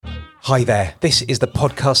Hi there, this is the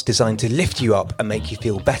podcast designed to lift you up and make you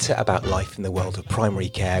feel better about life in the world of primary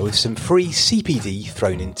care with some free CPD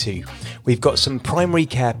thrown in too. We've got some primary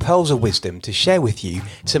care pearls of wisdom to share with you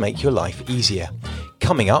to make your life easier.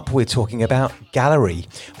 Coming up, we're talking about Gallery.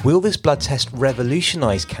 Will this blood test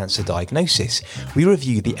revolutionise cancer diagnosis? We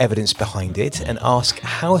review the evidence behind it and ask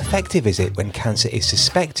how effective is it when cancer is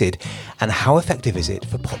suspected and how effective is it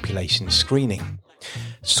for population screening?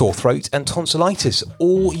 Sore throat and tonsillitis,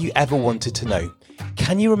 all you ever wanted to know.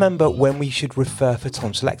 Can you remember when we should refer for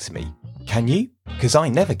tonsillectomy? Can you? Because I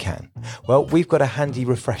never can. Well, we've got a handy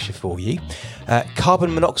refresher for you.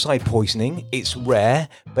 Carbon monoxide poisoning, it's rare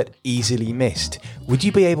but easily missed. Would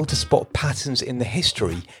you be able to spot patterns in the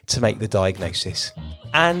history to make the diagnosis?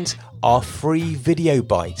 And our free video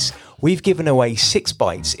bites. We've given away 6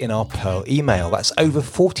 bites in our Pearl email. That's over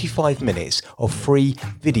 45 minutes of free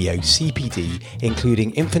video CPD, including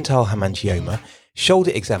infantile hemangioma, shoulder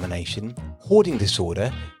examination, hoarding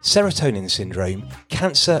disorder, serotonin syndrome,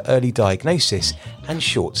 cancer early diagnosis, and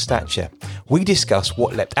short stature. We discuss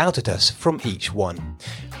what leapt out at us from each one.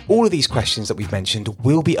 All of these questions that we've mentioned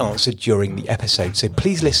will be answered during the episode, so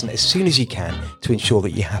please listen as soon as you can to ensure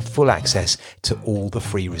that you have full access to all the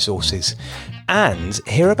free resources. And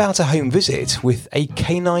hear about a home visit with a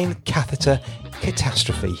canine catheter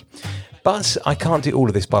catastrophe. But I can't do all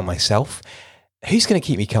of this by myself. Who's going to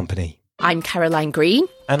keep me company? I'm Caroline Green.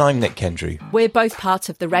 And I'm Nick Kendrew. We're both part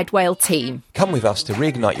of the Red Whale team. Come with us to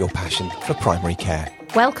reignite your passion for primary care.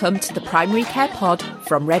 Welcome to the Primary Care Pod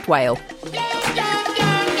from Red Whale.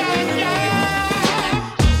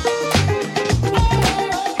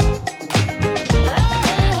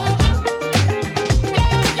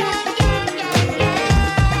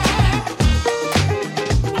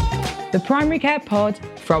 The Primary Care Pod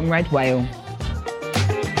from Red Whale.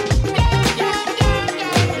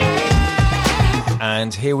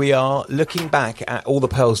 And here we are looking back at all the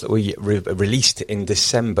pearls that we released in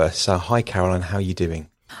December. So hi Caroline, how are you doing?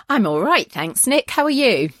 I'm all right, thanks Nick. How are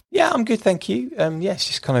you? Yeah, I'm good, thank you. Yes,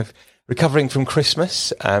 just kind of recovering from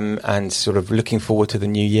Christmas and sort of looking forward to the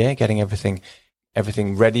new year, getting everything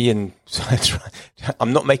ready. And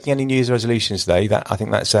I'm not making any New Year's resolutions though.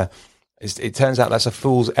 It turns out that's a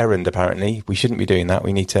fool's errand, apparently. We shouldn't be doing that.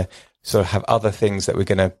 We need to sort of have other things that we're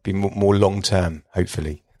going to be more long-term,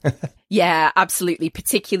 hopefully. Yeah, absolutely.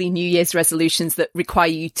 Particularly New Year's resolutions that require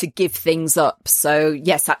you to give things up. So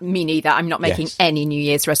yes, me neither. I'm not making any New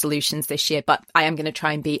Year's resolutions this year, but I am going to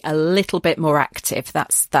try and be a little bit more active.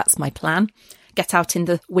 That's my plan. Get out in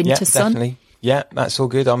the winter sun. Definitely. Yeah, that's all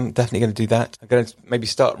good. I'm definitely going to do that. I'm going to maybe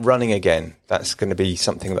start running again. That's going to be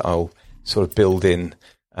something that I'll sort of build in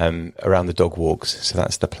around the dog walks. So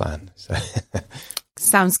that's the plan. So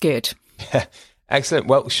sounds good. Yeah. Excellent.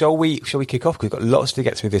 Well, shall we kick off? We've got lots to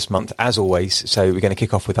get through this month, as always. So we're going to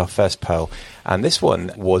kick off with our first pearl. And this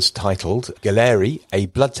one was titled Gallery, a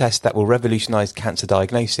blood test that will revolutionise cancer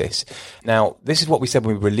diagnosis. Now, this is what we said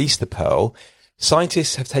when we released the pearl.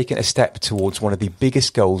 Scientists have taken a step towards one of the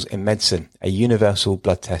biggest goals in medicine, a universal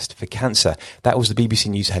blood test for cancer. That was the BBC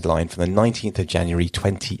News headline from the 19th of January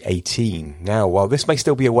 2018. Now, while this may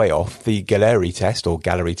still be a way off, the Gallery test, or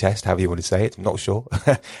Gallery test, however you want to say it, I'm not sure,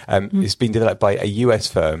 it's been developed by a US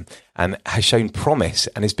firm and has shown promise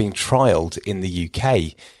and is being trialled in the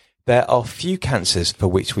UK. There are few cancers for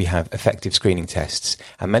which we have effective screening tests,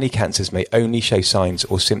 and many cancers may only show signs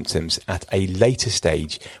or symptoms at a later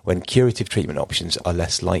stage when curative treatment options are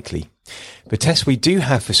less likely. The tests we do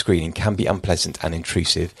have for screening can be unpleasant and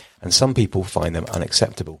intrusive, and some people find them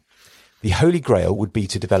unacceptable. The holy grail would be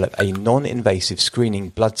to develop a non-invasive screening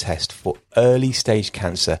blood test for early stage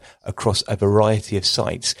cancer across a variety of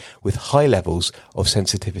sites with high levels of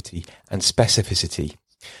sensitivity and specificity.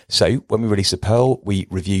 So when we released the pearl, we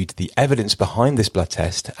reviewed the evidence behind this blood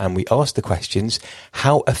test and we asked the questions,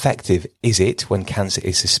 how effective is it when cancer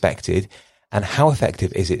is suspected? And how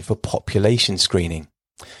effective is it for population screening?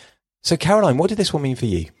 So Caroline, what did this one mean for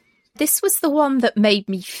you? This was the one that made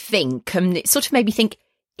me think, and it sort of made me think,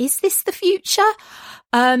 is this the future?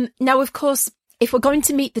 Now, of course, if we're going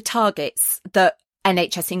to meet the targets that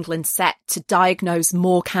NHS England set to diagnose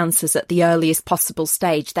more cancers at the earliest possible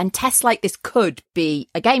stage, then tests like this could be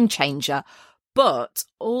a game changer. But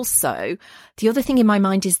also, the other thing in my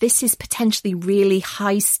mind is this is potentially really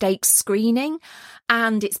high stakes screening,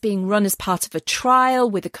 and it's being run as part of a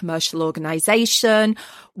trial with a commercial organisation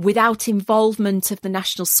without involvement of the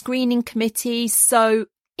National Screening Committee. So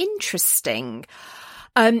interesting.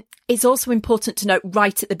 It's also important to note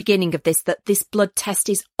right at the beginning of this that this blood test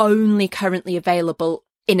is only currently available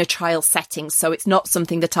in a trial setting. So it's not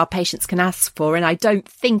something that our patients can ask for. And I don't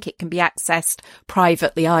think it can be accessed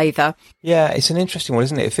privately either. Yeah, it's an interesting one,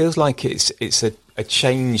 isn't it? It feels like it's a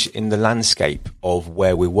change in the landscape of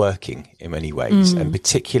where we're working in many ways. And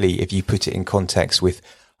particularly if you put it in context with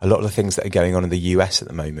a lot of the things that are going on in the US at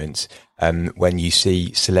the moment, when you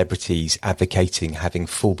see celebrities advocating having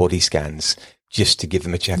full body scans just to give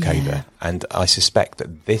them a check over. And I suspect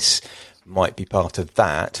that this might be part of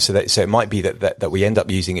that. So it might be that we end up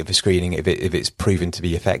using it for screening if it's proven to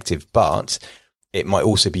be effective, but it might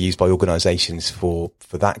also be used by organisations for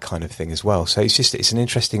that kind of thing as well. So it's an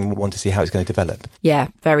interesting one to see how it's going to develop. Yeah,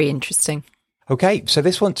 very interesting. Okay, so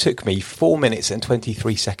this one took me 4 minutes and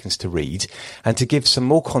 23 seconds to read. And to give some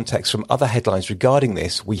more context from other headlines regarding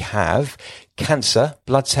this, we have cancer,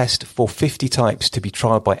 blood test for 50 types to be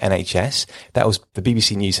trialled by NHS. That was the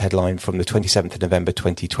BBC News headline from the 27th of November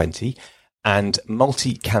 2020. And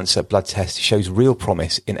multi-cancer blood test shows real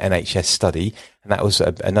promise in NHS study. And that was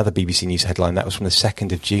another BBC News headline. That was from the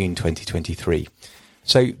 2nd of June 2023.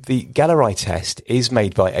 So the Galleri test is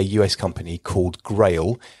made by a US company called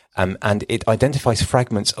Grail. And it identifies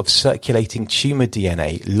fragments of circulating tumour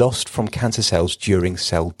DNA lost from cancer cells during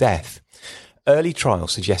cell death. Early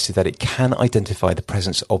trials suggested that it can identify the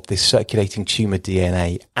presence of this circulating tumour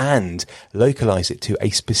DNA and localise it to a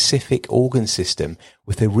specific organ system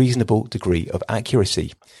with a reasonable degree of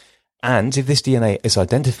accuracy. And if this DNA is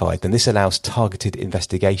identified, then this allows targeted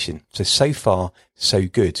investigation. So far, so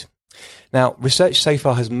good. Now, research so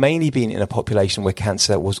far has mainly been in a population where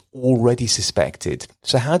cancer was already suspected.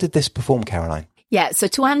 So how did this perform, Caroline? Yeah, so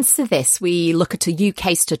to answer this, we look at a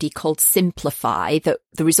UK study called Simplify,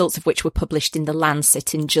 the results of which were published in The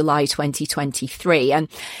Lancet in July 2023. And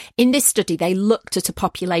in this study, they looked at a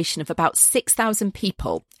population of about 6,000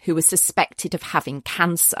 people who were suspected of having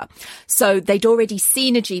cancer. So they'd already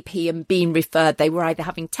seen a GP and been referred. They were either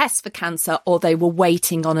having tests for cancer or they were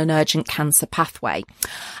waiting on an urgent cancer pathway.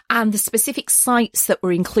 And the specific sites that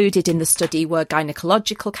were included in the study were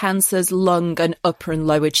gynecological cancers, lung and upper and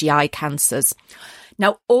lower GI cancers.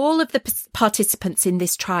 Now, all of the participants in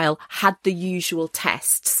this trial had the usual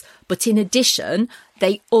tests, but in addition,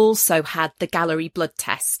 they also had the Galleri blood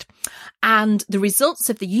test. And the results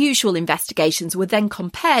of the usual investigations were then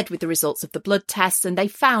compared with the results of the blood test, and they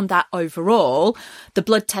found that overall, the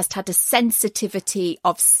blood test had a sensitivity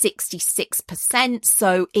of 66%,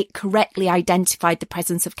 so it correctly identified the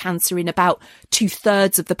presence of cancer in about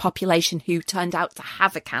 2/3 of the population who turned out to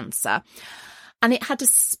have a cancer. And it had a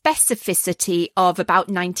specificity of about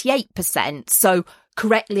 98%, so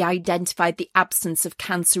correctly identified the absence of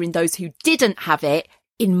cancer in those who didn't have it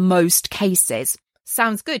in most cases.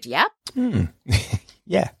 Sounds good, yeah?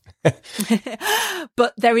 Yeah.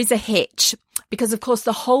 But there is a hitch, because of course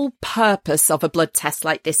the whole purpose of a blood test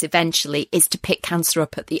like this eventually is to pick cancer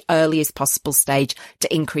up at the earliest possible stage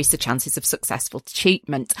to increase the chances of successful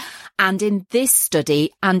treatment. And in this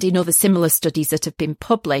study and in other similar studies that have been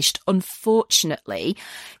published, unfortunately,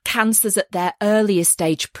 cancers at their earliest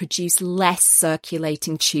stage produce less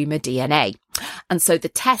circulating tumour DNA. And so the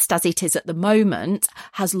test as it is at the moment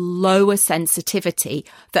has lower sensitivity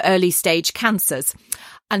for early stage cancers.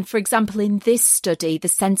 And for example, in this study, the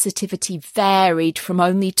sensitivity varied from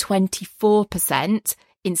only 24%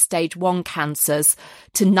 in stage 1 cancers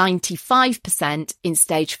to 95% in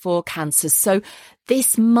stage 4 cancers. So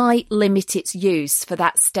this might limit its use for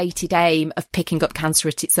that stated aim of picking up cancer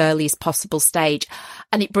at its earliest possible stage.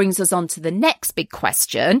 And it brings us on to the next big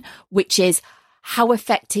question, which is, how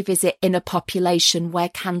effective is it in a population where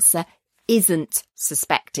cancer isn't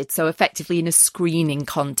suspected? So effectively in a screening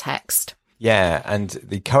context. Yeah, and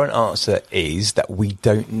the current answer is that we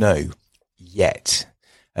don't know yet.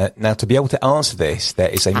 Now, to be able to answer this, there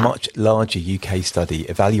is a much larger UK study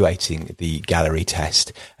evaluating the Galleri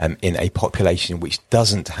test in a population which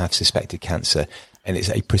doesn't have suspected cancer, and it's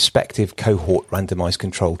a prospective cohort randomized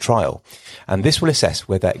controlled trial. And this will assess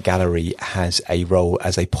whether Galleri has a role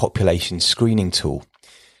as a population screening tool.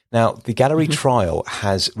 Now, the Galleri trial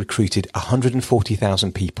has recruited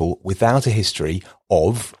 140,000 people without a history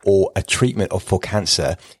of or a treatment for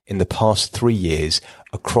cancer in the past 3 years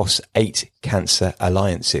across 8 cancer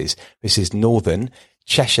alliances. This is Northern,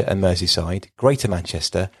 Cheshire and Merseyside, Greater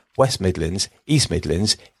Manchester, West Midlands, East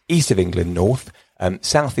of England North,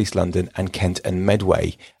 South East London and Kent and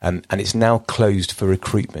Medway. And it's now closed for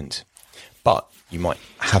recruitment. But you might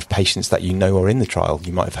have patients that you know are in the trial.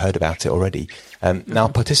 You might have heard about it already. Now,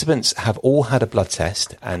 participants have all had a blood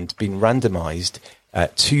test and been randomised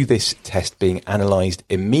to this test being analysed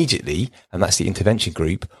immediately, and that's the intervention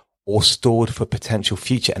group, or stored for potential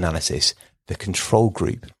future analysis, the control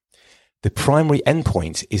group. The primary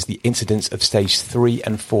endpoint is the incidence of stage 3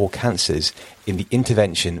 and 4 cancers in the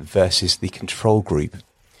intervention versus the control group.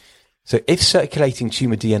 So if circulating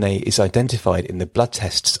tumour DNA is identified in the blood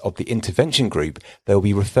tests of the intervention group, they will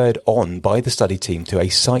be referred on by the study team to a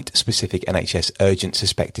site-specific NHS urgent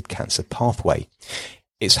suspected cancer pathway.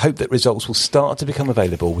 It's hoped that results will start to become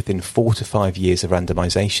available within 4 to 5 years of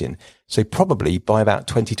randomisation, so probably by about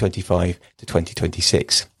 2025 to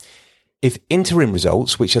 2026. If interim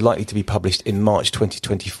results, which are likely to be published in March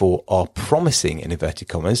 2024, are promising, in inverted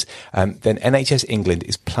commas, then NHS England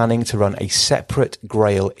is planning to run a separate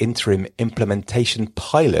GRAIL interim implementation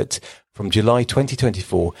pilot from July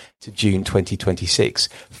 2024 to June 2026,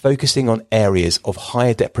 focusing on areas of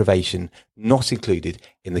higher deprivation not included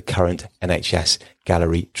in the current NHS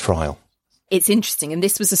Gallery trial. It's interesting, and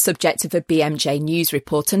this was a subject of a BMJ news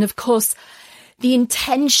report. And of course, the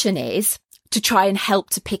intention is to try and help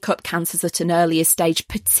to pick up cancers at an earlier stage,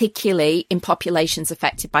 particularly in populations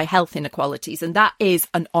affected by health inequalities. And that is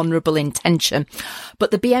an honourable intention.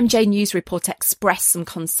 But the BMJ news report expressed some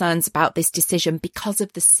concerns about this decision because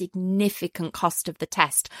of the significant cost of the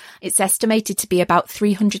test. It's estimated to be about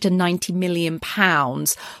 £390 million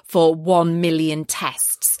for 1 million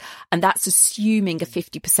tests. And that's assuming a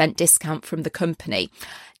 50% discount from the company.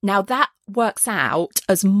 Now, that works out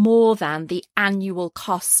as more than the annual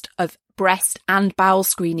cost of breast and bowel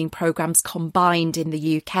screening programmes combined in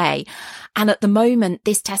the UK. And at the moment,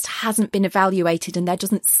 this test hasn't been evaluated and there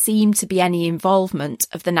doesn't seem to be any involvement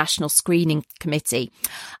of the National Screening Committee.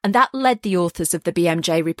 And that led the authors of the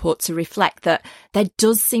BMJ report to reflect that there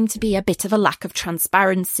does seem to be a bit of a lack of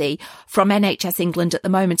transparency from NHS England at the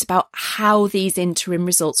moment about how these interim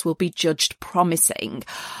results will be judged promising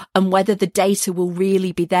and whether the data will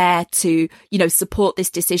really be there to, support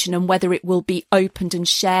this decision and whether it will be opened and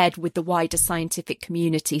shared with the wider scientific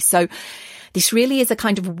community. So this really is a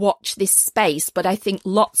kind of watch this space, but I think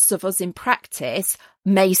lots of us in practice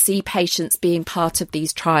may see patients being part of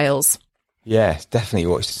these trials. Yeah, definitely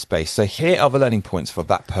watch this space. So here are the learning points for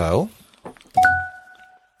that pearl.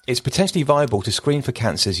 It's potentially viable to screen for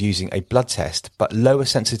cancers using a blood test, but lower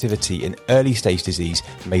sensitivity in early stage disease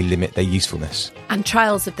may limit their usefulness. And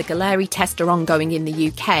trials of the Galleri test are ongoing in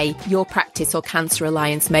the UK. Your Practice or Cancer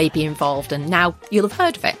Alliance may be involved, and now you'll have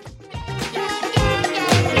heard of it.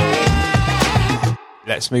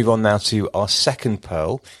 Let's move on now to our second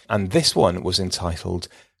pearl, and this one was entitled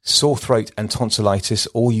Sore Throat and Tonsillitis,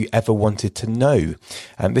 All You Ever Wanted to Know.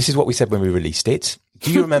 This is what we said when we released it.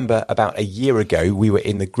 Do you remember about a year ago, we were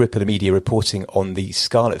in the grip of the media reporting on the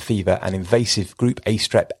scarlet fever and invasive group A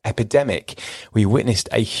strep epidemic? We witnessed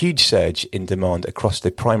a huge surge in demand across the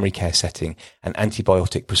primary care setting and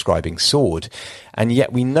antibiotic prescribing soared. And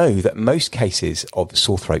yet we know that most cases of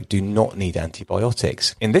sore throat do not need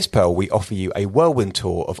antibiotics. In this pearl, we offer you a whirlwind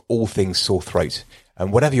tour of all things sore throat.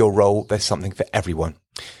 And whatever your role, there's something for everyone.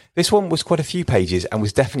 This one was quite a few pages and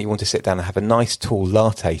was definitely one to sit down and have a nice tall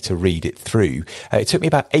latte to read it through. It took me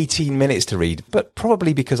about 18 minutes to read, but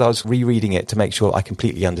probably because I was rereading it to make sure I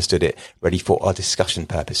completely understood it, ready for our discussion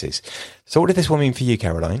purposes. So what did this one mean for you,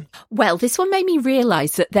 Caroline? Well, this one made me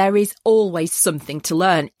realise that there is always something to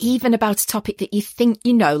learn, even about a topic that you think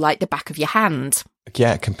you know like the back of your hand.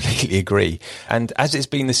 Yeah, completely agree. And as it's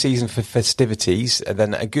been the season for festivities,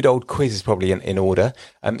 then a good old quiz is probably in order.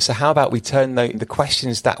 So how about we turn the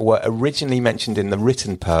questions that were originally mentioned in the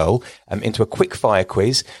written pearl into a quick fire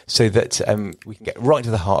quiz so that we can get right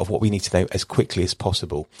to the heart of what we need to know as quickly as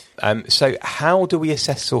possible. So how do we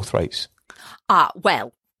assess sore throats?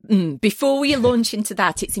 Before we launch into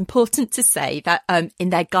that, it's important to say that in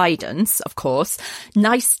their guidance, of course,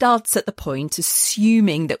 NICE starts at the point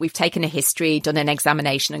assuming that we've taken a history, done an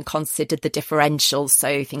examination and considered the differentials,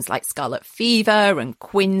 so things like scarlet fever and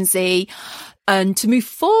quinsy. And to move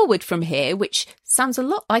forward from here, which sounds a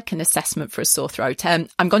lot like an assessment for a sore throat, I'm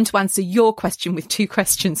going to answer your question with 2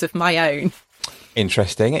 questions of my own.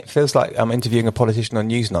 Interesting. It feels like I'm interviewing a politician on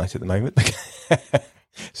Newsnight at the moment.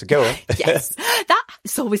 So go on. Yes,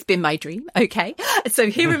 that's always been my dream. Okay, so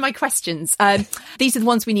here are my questions. These are the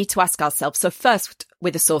ones we need to ask ourselves. So first,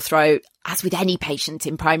 with a sore throat, as with any patient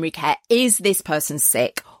in primary care, is this person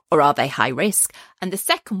sick or are they high risk? And the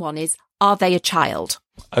second one is, are they a child?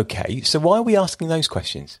 Okay, so why are we asking those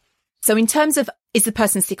questions? So in terms of is the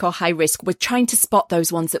person sick or high risk? We're trying to spot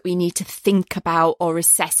those ones that we need to think about or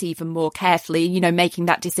assess even more carefully, making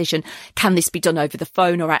that decision. Can this be done over the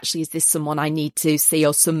phone, or actually is this someone I need to see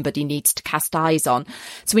or somebody needs to cast eyes on?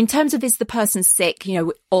 So in terms of, is the person sick,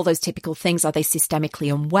 all those typical things, are they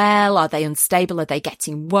systemically unwell? Are they unstable? Are they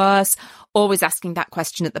getting worse? Always asking that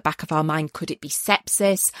question at the back of our mind, could it be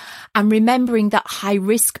sepsis? And remembering that high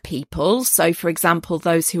risk people, so for example,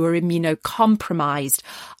 those who are immunocompromised,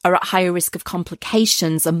 are at higher risk of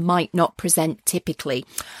complications and might not present typically.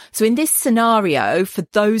 So in this scenario, for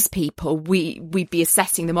those people, we'd be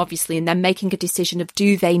assessing them obviously and then making a decision of,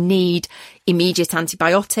 do they need immediate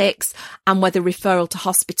antibiotics, and whether referral to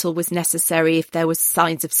hospital was necessary if there was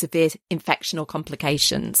signs of severe infection or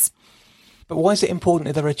complications. But why is it important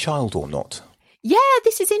if they're a child or not? Yeah,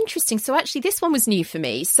 this is interesting. So actually, this one was new for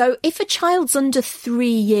me. So if a child's under 3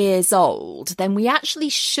 years old, then we actually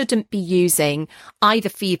shouldn't be using either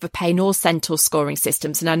fever, pain or Centaur scoring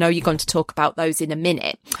systems. And I know you're going to talk about those in a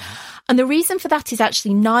minute. And the reason for that is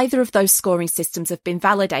actually neither of those scoring systems have been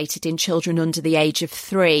validated in children under the age of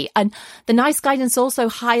 3. And the NICE guidance also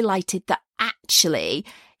highlighted that actually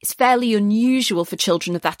it's fairly unusual for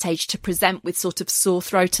children of that age to present with sort of sore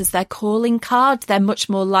throat as their calling card. They're much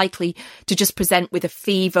more likely to just present with a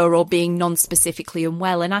fever or being non-specifically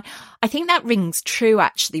unwell. And I think that rings true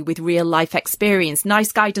actually with real life experience.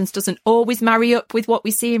 NICE guidance doesn't always marry up with what we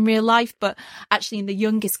see in real life, but actually in the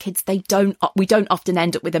youngest kids, we don't often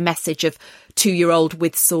end up with a message of 2-year-old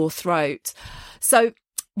with sore throat. So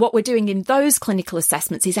what we're doing in those clinical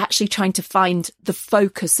assessments is actually trying to find the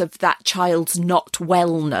focus of that child's not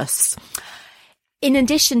wellness. In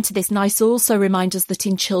addition to this, NICE also reminds us that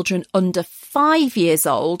in children under 5 years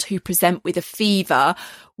old who present with a fever,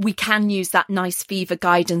 we can use that NICE fever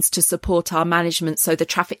guidance to support our management. So the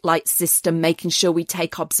traffic light system, making sure we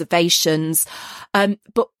take observations.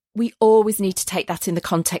 But we always need to take that in the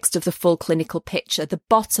context of the full clinical picture. The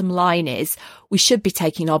bottom line is we should be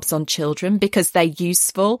taking obs on children because they're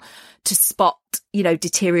useful to spot,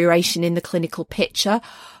 deterioration in the clinical picture.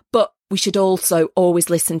 But we should also always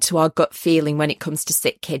listen to our gut feeling when it comes to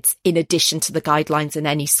sick kids, in addition to the guidelines and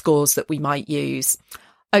any scores that we might use.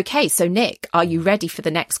 Okay, so Nick, are you ready for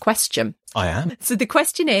the next question? I am. So the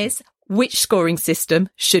question is, which scoring system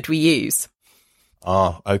should we use?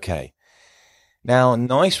 Okay. Now,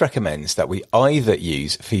 NICE recommends that we either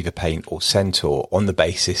use fever, pain or Centaur on the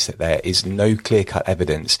basis that there is no clear-cut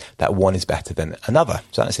evidence that one is better than another.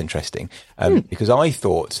 So that's interesting, because I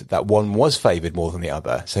thought that one was favoured more than the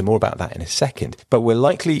other. So more about that in a second. But we're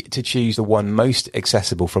likely to choose the one most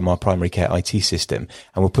accessible from our primary care IT system.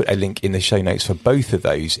 And we'll put a link in the show notes for both of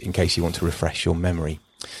those in case you want to refresh your memory.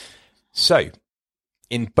 So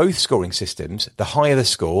in both scoring systems, the higher the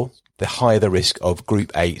score, the higher the risk of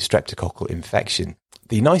Group A streptococcal infection.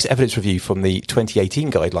 The NICE evidence review from the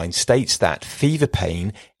 2018 guidelines states that fever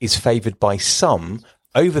pain is favoured by some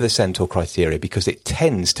over the Centaur criteria because it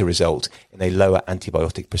tends to result in a lower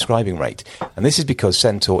antibiotic prescribing rate. And this is because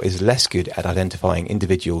Centaur is less good at identifying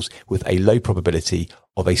individuals with a low probability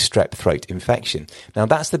of a strep throat infection. Now,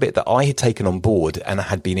 that's the bit that I had taken on board and I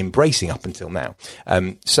had been embracing up until now.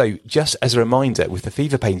 So just as a reminder, with the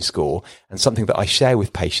fever pain score, and something that I share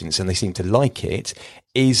with patients and they seem to like it,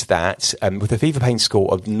 is that with a fever pain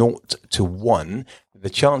score of 0 to 1, the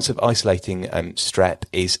chance of isolating strep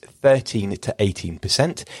is 13 to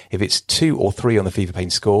 18%. If it's 2 or 3 on the fever pain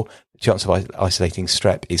score, the chance of isolating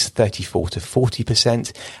strep is 34 to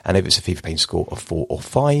 40%. And if it's a fever pain score of 4 or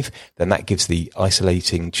 5, then that gives the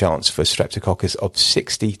isolating chance for streptococcus of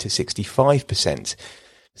 60 to 65%.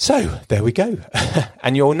 So there we go.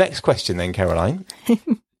 And your next question then, Caroline,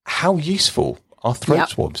 how useful are throat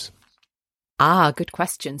swabs? Good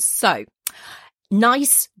question. So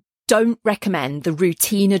NICE don't recommend the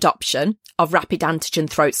routine adoption of rapid antigen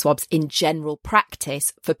throat swabs in general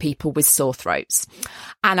practice for people with sore throats.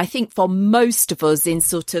 And I think for most of us in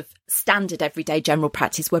sort of standard everyday general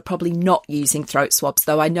practice, we're probably not using throat swabs,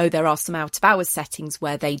 though I know there are some out of hours settings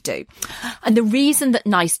where they do. And the reason that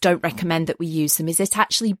NICE don't recommend that we use them is it's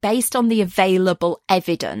actually based on the available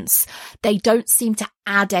evidence. They don't seem to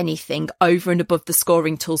add anything over and above the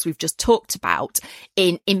scoring tools we've just talked about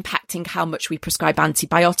in impacting how much we prescribe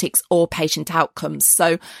antibiotics or patient outcomes.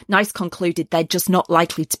 So NICE concluded they're just not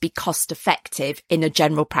likely to be cost effective in a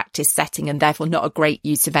general practice setting and therefore not a great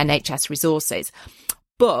use of NHS resources.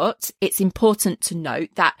 But it's important to note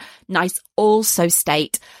that NICE also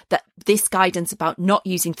state that this guidance about not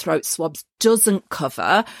using throat swabs doesn't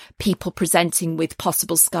cover people presenting with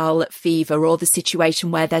possible scarlet fever or the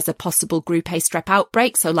situation where there's a possible group A strep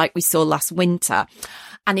outbreak. So like we saw last winter.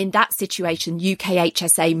 And in that situation,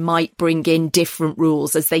 UKHSA might bring in different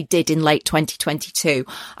rules as they did in late 2022.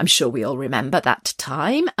 I'm sure we all remember that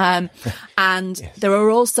time. And yes. There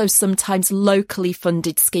are also sometimes locally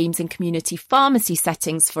funded schemes in community pharmacy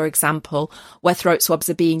settings, for example, where throat swabs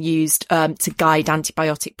are being used to guide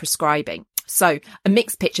antibiotic prescribing. So a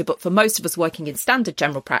mixed picture, but for most of us working in standard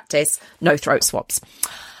general practice, no throat swabs.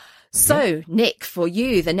 So, Nick, for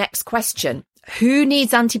you, the next question. Who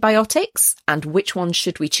needs antibiotics and which ones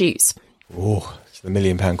should we choose? Oh, it's the £1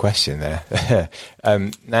 million question there.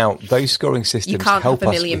 Now, those scoring systems You can't help have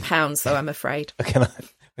 £1 us million, with... though, I'm afraid.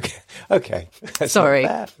 Okay. Sorry.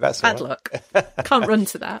 That's bad luck. Can't run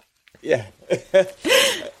to that. Yeah.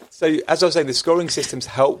 So, as I was saying, the scoring systems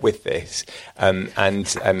help with this.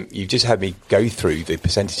 And you've just had me go through the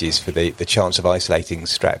percentages for the chance of isolating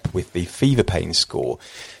strep with the fever pain score.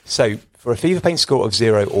 So, for a fever pain score of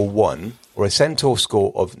 0 or 1, or a Centaur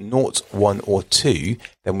score of 0, 1 or 2,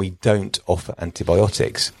 then we don't offer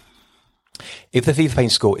antibiotics. If the fever pain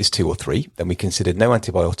score is 2 or 3, then we consider no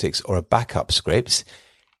antibiotics or a backup script.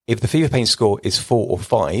 If the fever pain score is 4 or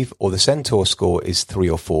 5, or the Centaur score is 3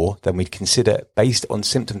 or 4, then we'd consider, based on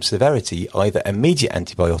symptom severity, either immediate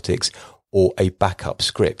antibiotics or a backup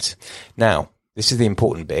script. Now, this is the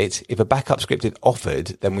important bit. If a backup script is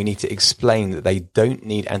offered, then we need to explain that they don't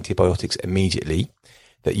need antibiotics immediately,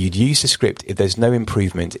 that you'd use the script if there's no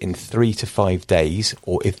improvement in 3 to 5 days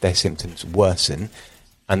or if their symptoms worsen,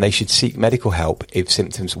 and they should seek medical help if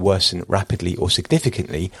symptoms worsen rapidly or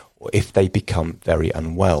significantly, or if they become very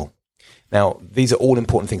unwell. Now, these are all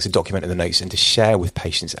important things to document in the notes and to share with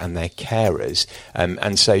patients and their carers.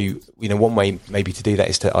 And so, one way maybe to do that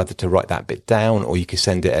is to either to write that bit down, or you could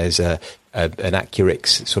send it as an accurate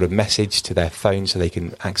sort of message to their phone so they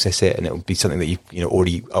can access it, and it will be something that you've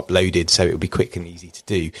already uploaded, so it will be quick and easy to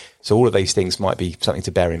do. So all of those things might be something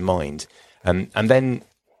to bear in mind. And then,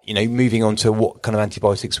 moving on to what kind of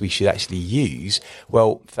antibiotics we should actually use.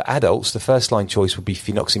 Well, for adults, the first line choice would be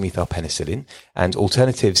phenoxymethylpenicillin, and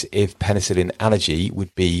alternatives if penicillin allergy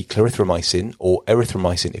would be clarithromycin or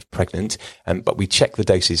erythromycin if pregnant. But we check the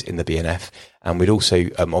doses in the BNF, and we'd also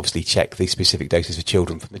obviously check the specific doses for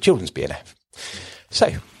children from the children's BNF.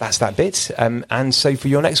 So that's that bit. And so for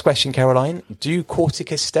your next question, Caroline, do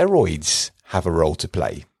corticosteroids have a role to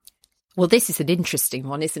play? Well, this is an interesting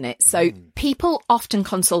one, isn't it? So people often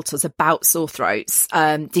consult us about sore throats,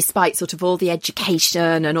 despite sort of all the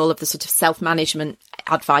education and all of the sort of self-management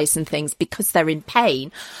advice and things, because they're in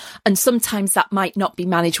pain. And sometimes that might not be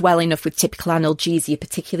managed well enough with typical analgesia,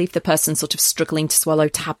 particularly if the person's sort of struggling to swallow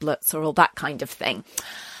tablets or all that kind of thing.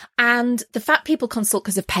 And the fact people consult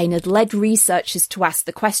because of pain had led researchers to ask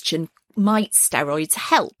the question, might steroids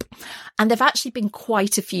help? And there've actually been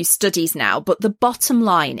quite a few studies now, but the bottom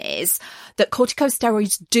line is that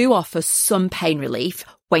corticosteroids do offer some pain relief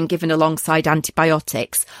when given alongside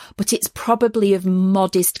antibiotics, but it's probably of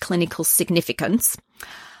modest clinical significance.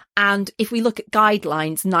 And if we look at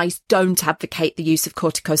guidelines, NICE don't advocate the use of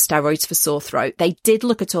corticosteroids for sore throat. They did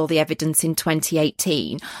look at all the evidence in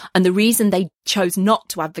 2018. And the reason they chose not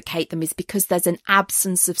to advocate them is because there's an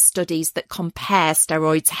absence of studies that compare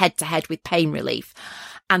steroids head to head with pain relief.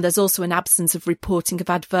 And there's also an absence of reporting of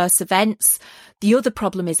adverse events. The other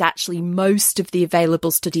problem is actually most of the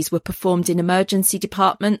available studies were performed in emergency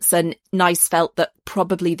departments, and NICE felt that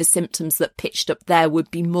probably the symptoms that pitched up there would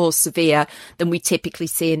be more severe than we typically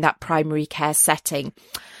see in that primary care setting.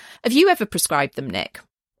 Have you ever prescribed them, Nick?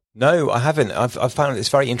 No, I haven't. I've found it's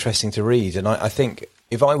very interesting to read, and I think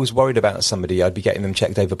if I was worried about somebody, I'd be getting them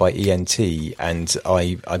checked over by ENT, and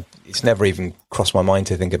it's never even crossed my mind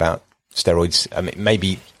to think about steroids. I mean,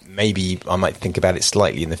 maybe I might think about it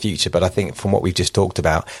slightly in the future, but I think from what we've just talked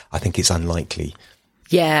about, I think it's unlikely.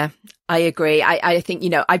 Yeah, I agree. I think,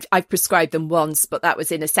 I've prescribed them once, but that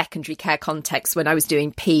was in a secondary care context when I was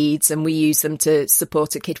doing peds, and we used them to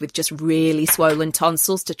support a kid with just really swollen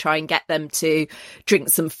tonsils to try and get them to drink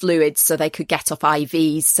some fluids so they could get off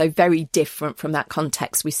IVs. So very different from that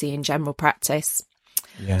context we see in general practice.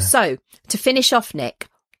 Yeah. So to finish off, Nick,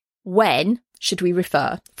 when should we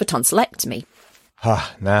refer for tonsillectomy?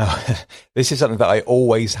 Now, this is something that I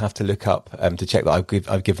always have to look up to check that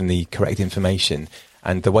I've given the correct information.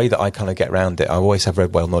 And the way that I kind of get around it, I always have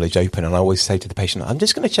Red Whale knowledge open, and I always say to the patient, I'm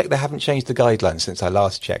just going to check they haven't changed the guidelines since I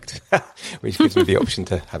last checked, which gives me the option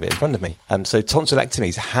to have it in front of me. So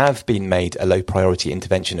tonsillectomies have been made a low priority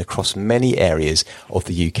intervention across many areas of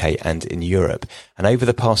the UK and in Europe. And over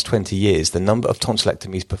the past 20 years, the number of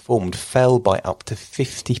tonsillectomies performed fell by up to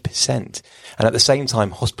 50%. And at the same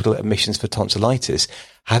time, hospital admissions for tonsillitis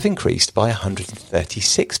have increased by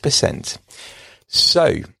 136%.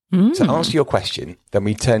 So, to answer your question, then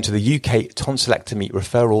we turn to the UK tonsillectomy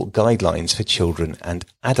referral guidelines for children and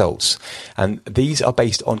adults. And these are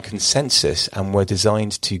based on consensus and were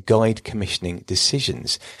designed to guide commissioning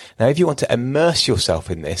decisions. Now, if you want to immerse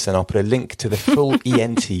yourself in this, then I'll put a link to the full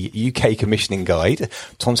ENT UK commissioning guide,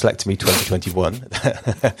 Tonsillectomy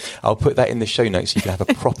 2021. I'll put that in the show notes so you can have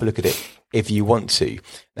a proper look at it if you want to.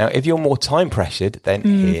 Now, if you're more time pressured, then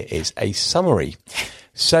here is a summary.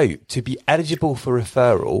 So, to be eligible for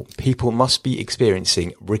referral, people must be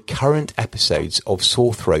experiencing recurrent episodes of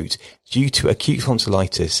sore throat due to acute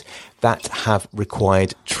tonsillitis that have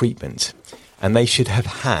required treatment. And they should have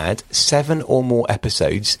had 7 or more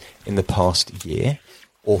episodes in the past year,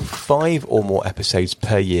 or 5 or more episodes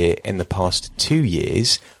per year in the past 2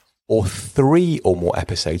 years, or 3 or more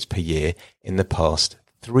episodes per year in the past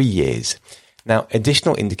 3 years. Now,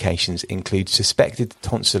 additional indications include suspected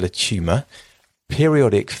tonsillar tumour,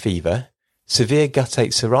 periodic fever, severe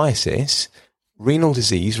guttate psoriasis, renal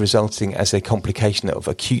disease resulting as a complication of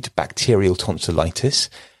acute bacterial tonsillitis,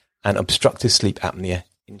 and obstructive sleep apnea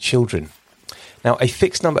in children. Now, a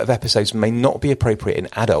fixed number of episodes may not be appropriate in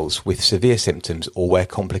adults with severe symptoms or where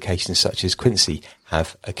complications such as quinsy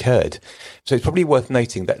have occurred. So it's probably worth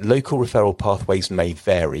noting that local referral pathways may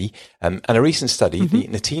vary. And a recent study, the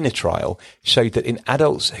Natina trial, showed that in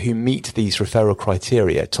adults who meet these referral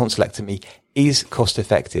criteria, tonsillectomy is cost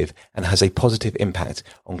effective and has a positive impact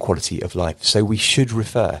on quality of life. So we should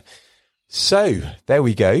refer. So there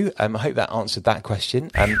we go. I hope that answered that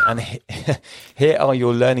question. And here are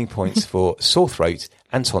your learning points for sore throat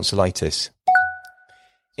and tonsillitis.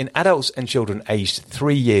 In adults and children aged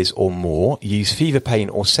 3 years or more, use fever pain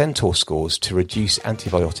or Centaur scores to reduce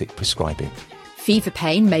antibiotic prescribing. Fever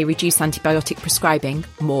pain may reduce antibiotic prescribing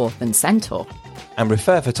more than Centaur. And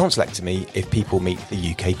refer for tonsillectomy if people meet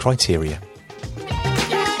the UK criteria.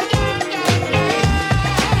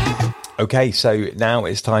 Okay, so now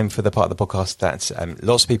it's time for the part of the podcast that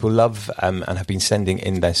lots of people love and have been sending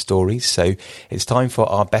in their stories. So it's time for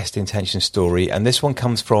our best intention story. And this one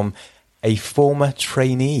comes from a former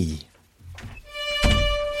trainee.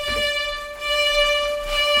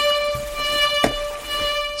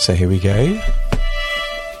 So here we go.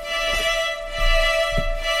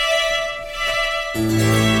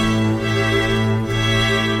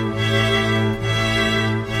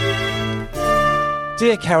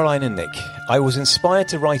 Dear Caroline and Nick, I was inspired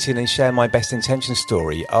to write in and share my best intention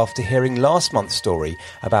story after hearing last month's story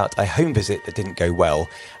about a home visit that didn't go well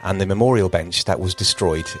and the memorial bench that was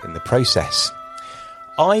destroyed in the process.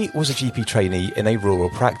 I was a GP trainee in a rural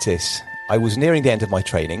practice. I was nearing the end of my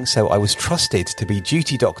training, so I was trusted to be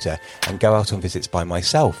duty doctor and go out on visits by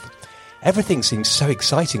myself. Everything seemed so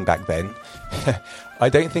exciting back then. I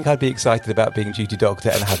don't think I'd be excited about being duty doctor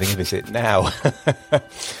and having a visit now.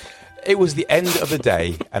 It was the end of the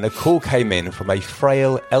day and a call came in from a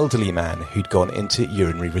frail elderly man who'd gone into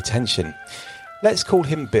urinary retention. Let's call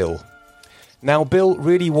him Bill. Now, Bill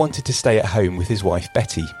really wanted to stay at home with his wife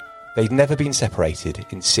Betty. They'd never been separated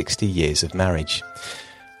in 60 years of marriage.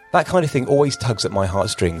 That kind of thing always tugs at my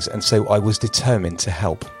heartstrings, and so I was determined to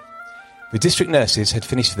help. The district nurses had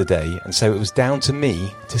finished for the day, and so it was down to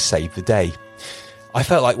me to save the day. I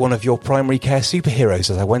felt like one of your primary care superheroes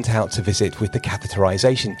as I went out to visit with the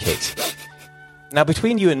catheterisation kit. Now,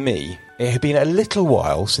 between you and me, it had been a little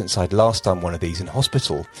while since I'd last done one of these in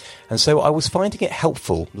hospital, and so I was finding it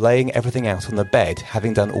helpful laying everything out on the bed,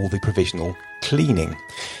 having done all the provisional cleaning.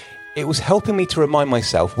 It was helping me to remind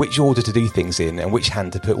myself which order to do things in and which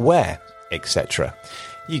hand to put where, etc.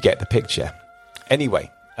 You get the picture. Anyway,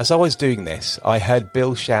 as I was doing this, I heard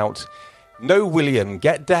Bill shout, "No, William,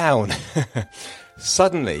 get down!"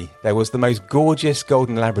 Suddenly, there was the most gorgeous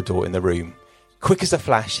golden Labrador in the room. Quick as a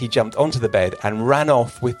flash, he jumped onto the bed and ran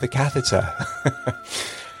off with the catheter.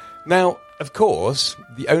 Now, of course,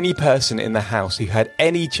 the only person in the house who had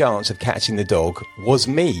any chance of catching the dog was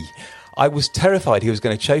me. I was terrified he was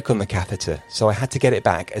going to choke on the catheter, so I had to get it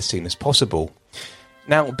back as soon as possible.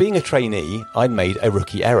 Now, being a trainee, I'd made a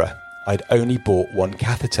rookie error. I'd only bought one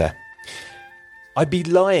catheter. I'd be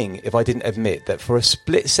lying if I didn't admit that for a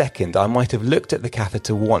split second I might have looked at the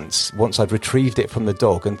catheter once I'd retrieved it from the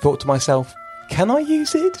dog and thought to myself, can I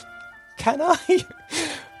use it? Can I?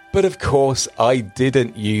 But of course, I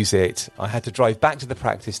didn't use it. I had to drive back to the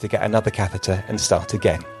practice to get another catheter and start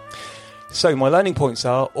again. So my learning points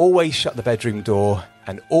are always shut the bedroom door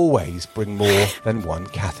and always bring more than one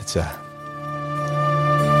catheter.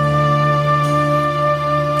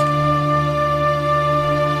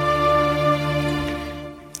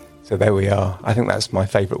 So there we are. I think that's my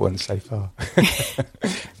favourite one so far.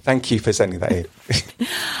 Thank you for sending that in.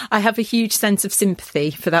 I have a huge sense of sympathy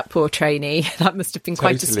for that poor trainee. That must have been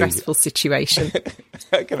quite a stressful situation.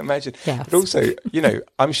 I can imagine. Yes. But also,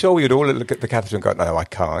 I'm sure we would all look at the catheter and go, no, I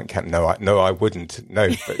can't. No, I wouldn't. No,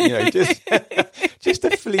 but, just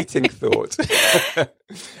a fleeting thought.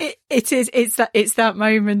 It is. It's that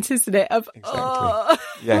moment, isn't it? Of, Exactly.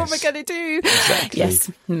 Yes. What am I going to do? Exactly.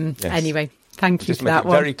 Yes. Yes. Anyway, thank you Just for make that it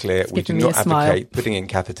one. very clear, we do not advocate putting in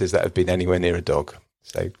catheters that have been anywhere near a dog.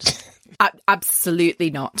 So, absolutely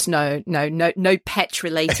not. No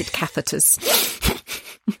pet-related catheters.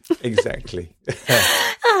 Exactly.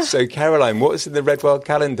 So, Caroline, what's in the Redwell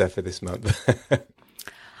calendar for this month?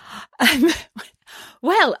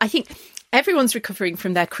 Well, I think everyone's recovering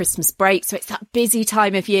from their Christmas break, so it's that busy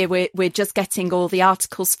time of year. We're just getting all the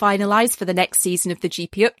articles finalised for the next season of the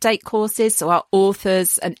GP Update courses. So our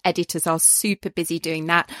authors and editors are super busy doing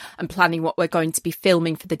that and planning what we're going to be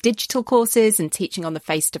filming for the digital courses and teaching on the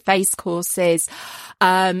face-to-face courses.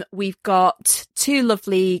 We've got 2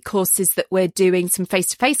 lovely courses that we're doing, some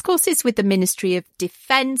face-to-face courses with the Ministry of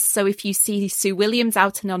Defence. So if you see Sue Williams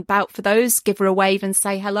out and about for those, give her a wave and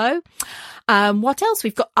say hello. What else?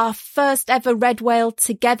 We've got our first ever Red Whale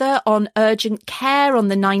Together on urgent care on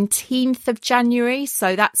the 19th of January.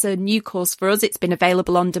 So that's a new course for us. It's been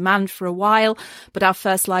available on demand for a while, but our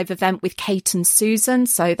first live event with Kate and Susan.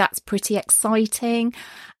 So that's pretty exciting.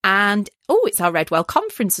 And, it's our Red Whale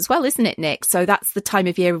conference as well, isn't it, Nick? So that's the time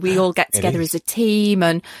of year we all get together as a team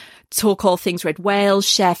and talk all things Red Whale,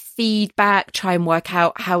 share feedback, try and work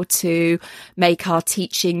out how to make our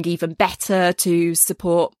teaching even better to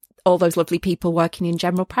support all those lovely people working in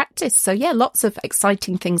general practice. So yeah, lots of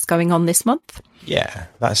exciting things going on this month. Yeah,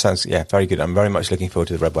 that sounds, very good. I'm very much looking forward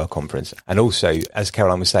to the Redwell conference. And also, as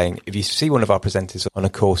Caroline was saying, if you see one of our presenters on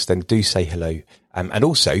a course, then do say hello. And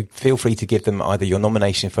also feel free to give them either your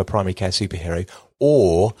nomination for primary care superhero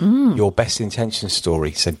or your best intention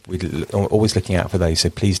story. So we're always looking out for those.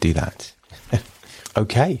 So please do that.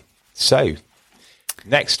 Okay. So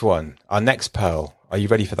next one, our next pearl. Are you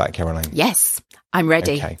ready for that, Caroline? Yes. I'm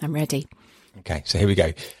ready. Okay. I'm ready. Okay, so here we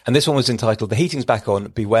go. And this one was entitled, The Heating's Back On,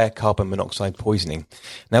 Beware Carbon Monoxide Poisoning.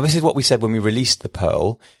 Now, this is what we said when we released the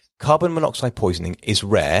pearl. Carbon monoxide poisoning is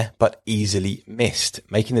rare, but easily missed,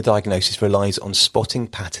 making the diagnosis relies on spotting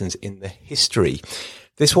patterns in the history.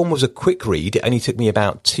 This one was a quick read. It only took me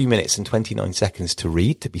about 2 minutes and 29 seconds to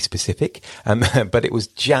read, to be specific. But it was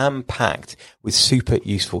jam-packed with super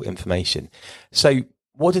useful information. So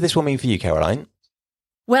what did this one mean for you, Caroline?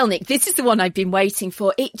 Well, Nick, this is the one I've been waiting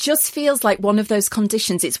for. It just feels like one of those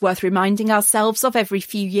conditions it's worth reminding ourselves of every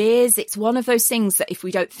few years. It's one of those things that if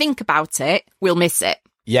we don't think about it, we'll miss it.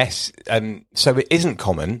 Yes. So it isn't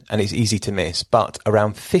common and it's easy to miss, but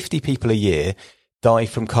around 50 people a year die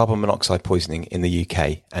from carbon monoxide poisoning in the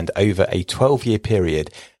UK. And over a 12-year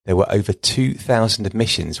period, there were over 2,000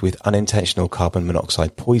 admissions with unintentional carbon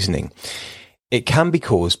monoxide poisoning. It can be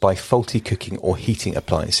caused by faulty cooking or heating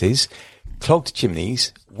appliances, clogged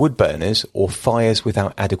chimneys, wood burners, or fires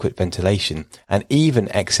without adequate ventilation, and even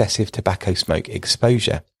excessive tobacco smoke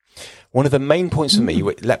exposure. One of the main points for me,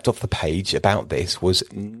 what leapt off the page about this, was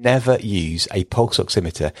never use a pulse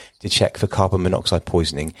oximeter to check for carbon monoxide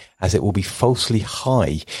poisoning, as it will be falsely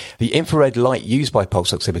high. The infrared light used by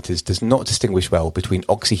pulse oximeters does not distinguish well between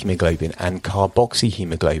oxyhemoglobin and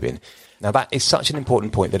carboxyhemoglobin. Now, that is such an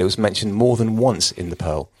important point that it was mentioned more than once in the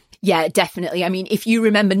Pearl. Yeah, definitely. I mean, if you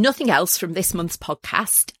remember nothing else from this month's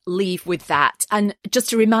podcast, leave with that. And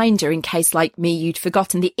just a reminder, in case like me, you'd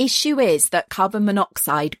forgotten, the issue is that carbon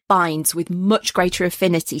monoxide binds with much greater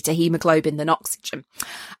affinity to hemoglobin than oxygen.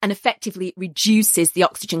 And effectively, it reduces the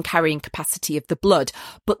oxygen carrying capacity of the blood.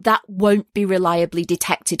 But that won't be reliably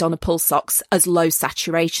detected on a pulse ox as low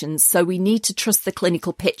saturations. So we need to trust the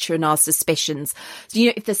clinical picture and our suspicions. So,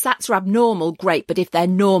 if the sats are abnormal, great. But if they're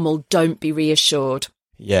normal, don't be reassured.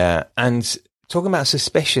 Yeah, and talking about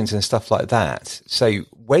suspicions and stuff like that. So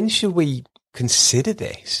when should we consider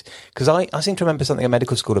this? Because I seem to remember something at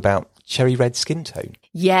medical school about cherry red skin tone.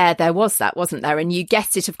 Yeah, there was that, wasn't there? And you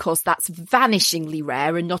guessed it, of course, that's vanishingly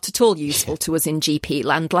rare and not at all useful to us in GP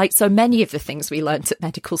land, like so many of the things we learnt at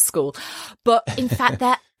medical school. But in fact,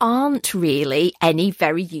 there aren't really any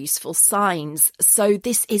very useful signs. So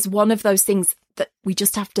this is one of those things that we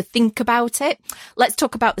just have to think about it. Let's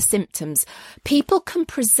talk about the symptoms. People can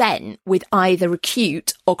present with either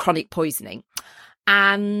acute or chronic poisoning.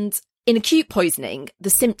 And in acute poisoning, the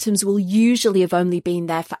symptoms will usually have only been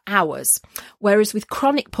there for hours, whereas with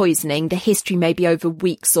chronic poisoning, the history may be over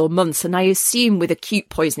weeks or months. And I assume with acute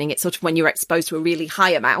poisoning, it's sort of when you're exposed to a really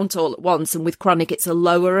high amount all at once, and with chronic, it's a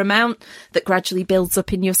lower amount that gradually builds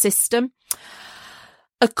up in your system.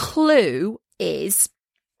 A clue is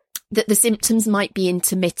that the symptoms might be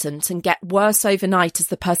intermittent and get worse overnight as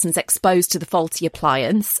the person's exposed to the faulty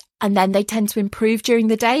appliance, and then they tend to improve during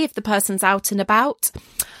the day if the person's out and about.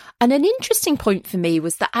 And an interesting point for me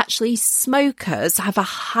was that actually smokers have a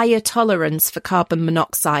higher tolerance for carbon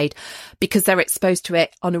monoxide because they're exposed to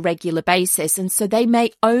it on a regular basis. And so they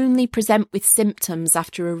may only present with symptoms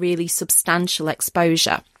after a really substantial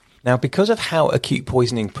exposure. Now, because of how acute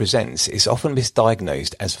poisoning presents, it's often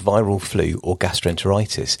misdiagnosed as viral flu or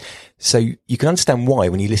gastroenteritis. So you can understand why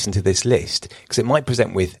when you listen to this list, because it might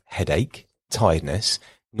present with headache, tiredness,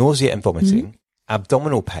 nausea and vomiting,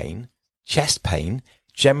 abdominal pain, chest pain,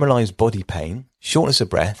 generalized body pain, shortness of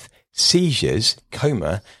breath, seizures,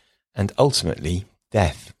 coma, and ultimately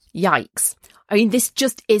death. Yikes. I mean, this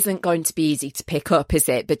just isn't going to be easy to pick up, is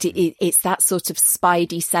it? But it's that sort of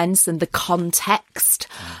spidey sense and the context.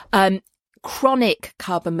 Chronic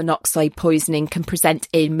carbon monoxide poisoning can present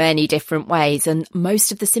in many different ways, and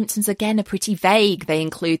most of the symptoms, again, are pretty vague. They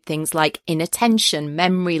include things like inattention,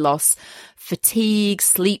 memory loss, fatigue,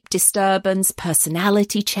 sleep disturbance,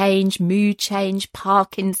 personality change, mood change,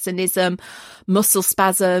 Parkinsonism, muscle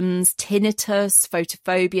spasms, tinnitus,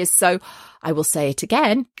 photophobia. So I will say it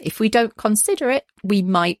again, if we don't consider it, we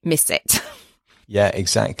might miss it. Yeah,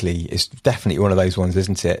 exactly. It's definitely one of those ones,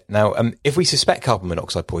 isn't it? Now, if we suspect carbon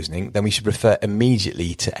monoxide poisoning, then we should refer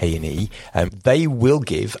immediately to A&E. They will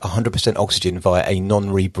give 100% oxygen via a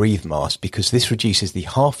non-rebreathe mask because this reduces the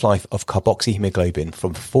half-life of carboxyhemoglobin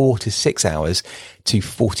from 4 to 6 hours to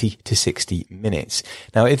 40 to 60 minutes.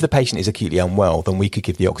 Now, if the patient is acutely unwell, then we could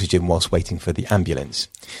give the oxygen whilst waiting for the ambulance.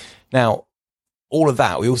 Now, all of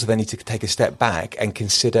that, we also then need to take a step back and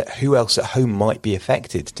consider who else at home might be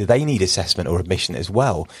affected. Do they need assessment or admission as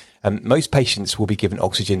well? Most patients will be given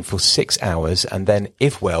oxygen for 6 hours and then,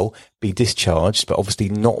 if well, be discharged, but obviously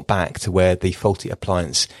not back to where the faulty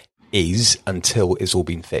appliance is until it's all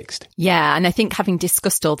been fixed. Yeah, and I think having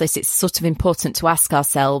discussed all this, it's sort of important to ask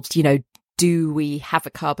ourselves, do we have a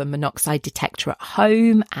carbon monoxide detector at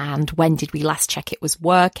home? And when did we last check it was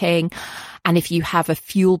working? And if you have a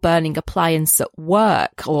fuel burning appliance at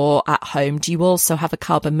work or at home, do you also have a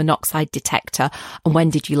carbon monoxide detector? And when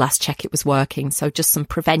did you last check it was working? So just some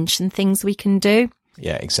prevention things we can do.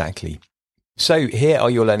 Yeah, exactly. So here are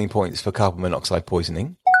your learning points for carbon monoxide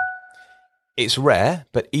poisoning. It's rare,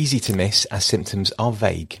 but easy to miss as symptoms are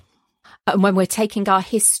vague. And when we're taking our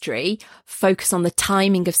history, focus on the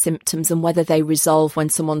timing of symptoms and whether they resolve when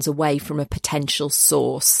someone's away from a potential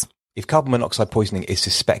source. If carbon monoxide poisoning is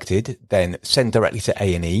suspected, then send directly to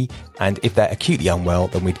A&E. And if they're acutely unwell,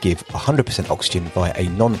 then we'd give 100% oxygen via a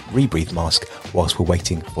non-rebreathe mask whilst we're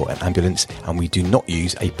waiting for an ambulance. And we do not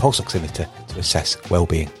use a pulse oximeter to assess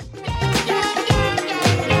well-being.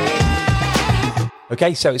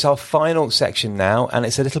 Okay, so it's our final section now, and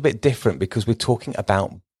it's a little bit different because we're talking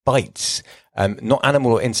about bites, not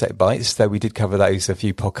animal or insect bites, though we did cover those a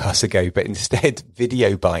few podcasts ago, but instead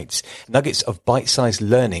video bites, nuggets of bite-sized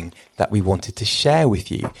learning that we wanted to share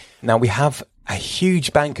with you. Now, we have a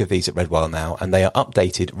huge bank of these at Redwell now, and they are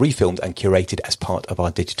updated, refilmed and curated as part of our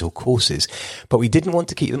digital courses. But we didn't want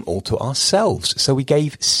to keep them all to ourselves, so we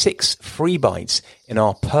gave 6 free bites in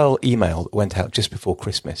our Pearl email that went out just before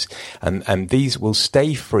Christmas. And these will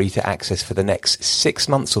stay free to access for the next 6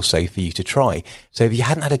 months or so for you to try. So if you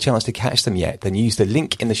hadn't had a chance to catch them yet, then use the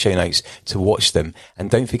link in the show notes to watch them. And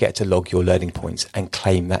don't forget to log your learning points and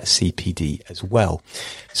claim that CPD as well.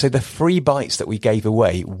 So the free bites that we gave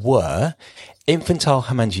away were infantile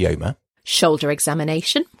hemangioma, shoulder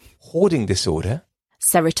examination, hoarding disorder,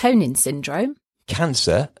 serotonin syndrome,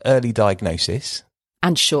 cancer, early diagnosis,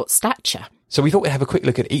 and short stature. So we thought we'd have a quick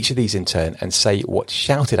look at each of these in turn and say what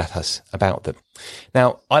shouted at us about them.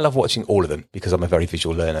 Now, I love watching all of them because I'm a very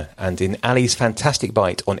visual learner. And in Ali's fantastic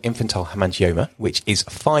bite on infantile hemangioma, which is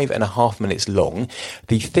 5.5 minutes long,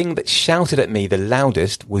 the thing that shouted at me the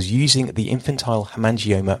loudest was using the infantile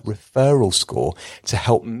hemangioma referral score to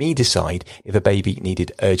help me decide if a baby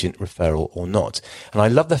needed urgent referral or not. And I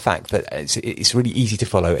love the fact that it's really easy to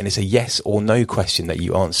follow, and it's a yes or no question that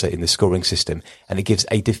you answer in the scoring system, and it gives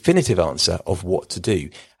a definitive answer of what to do.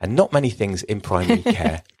 And not many things in primary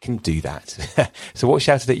care can do that. So what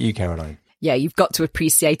shouted at you, Caroline? Yeah, you've got to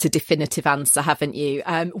appreciate a definitive answer, haven't you?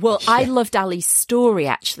 I loved Ali's story,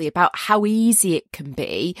 actually, about how easy it can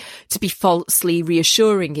be to be falsely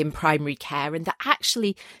reassuring in primary care, and that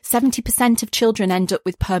actually 70% of children end up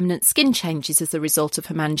with permanent skin changes as a result of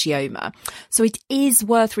hemangioma. So it is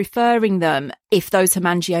worth referring them if those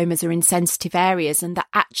hemangiomas are in sensitive areas, and that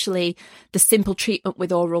actually the simple treatment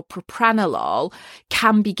with oral propranolol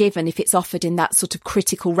can be given if it's offered in that sort of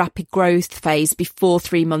critical rapid growth phase before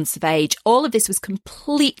 3 months of age. All of this was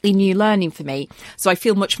completely new learning for me, so I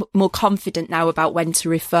feel much more confident now about when to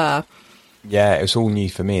refer. Yeah, it was all new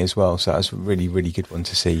for me as well, so that was a really, really good one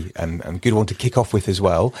to see, and good one to kick off with as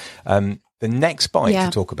well. The next bite to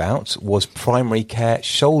talk about was primary care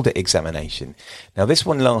shoulder examination. Now, this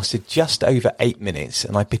one lasted just over 8 minutes,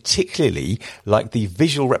 and I particularly like the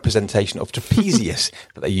visual representation of trapezius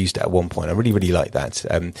that they used at one point. I really, really like that.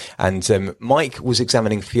 Mike was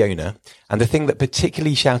examining Fiona, and the thing that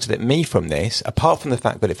particularly shouted at me from this, apart from the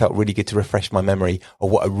fact that it felt really good to refresh my memory of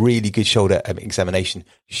what a really good shoulder examination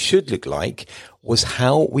should look like, was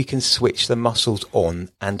how we can switch the muscles on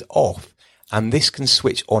and off. And this can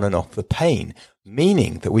switch on and off the pain,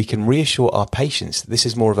 meaning that we can reassure our patients that this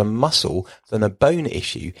is more of a muscle than a bone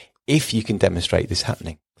issue if you can demonstrate this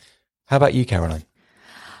happening. How about you, Caroline?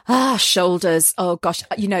 Shoulders. Oh gosh.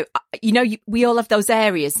 We all have those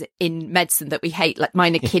areas in medicine that we hate, like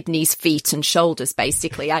mine are kidneys, feet and shoulders,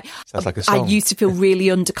 basically. Sounds like a song. I used to feel really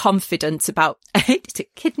underconfident about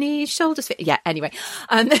kidneys, shoulders, feet. Yeah, anyway.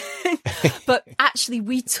 But actually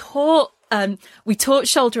we taught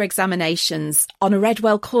shoulder examinations on a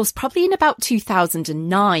Redwell course probably in about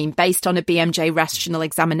 2009 based on a BMJ rational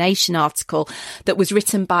examination article that was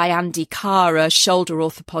written by Andy Carr, a shoulder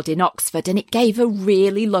orthopod in Oxford, and it gave a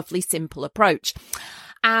really lovely, simple approach.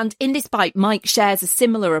 And in this bite, Mike shares a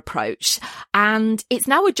similar approach. And it's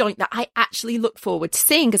now a joint that I actually look forward to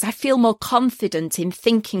seeing because I feel more confident in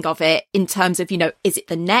thinking of it in terms of, is it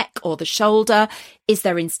the neck or the shoulder? Is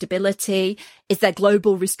there instability? Is there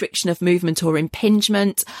global restriction of movement or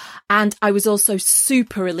impingement? And I was also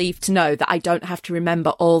super relieved to know that I don't have to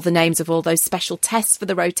remember all the names of all those special tests for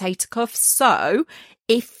the rotator cuff. So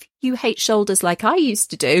if you hate shoulders like I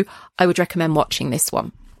used to do, I would recommend watching this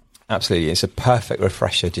one. Absolutely. It's a perfect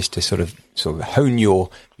refresher just to sort of hone your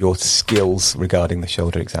skills regarding the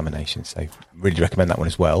shoulder examination. So really recommend that one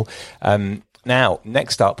as well. Now,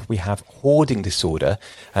 next up, we have hoarding disorder.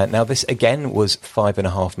 Now, this again was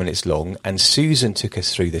 5.5 minutes long, and Susan took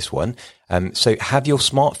us through this one. So have your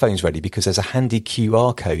smartphones ready because there's a handy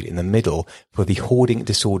QR code in the middle for the Hoarding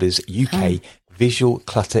Disorders UK Visual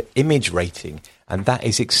Clutter Image Rating. And that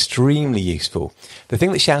is extremely useful. The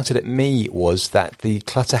thing that shouted at me was that the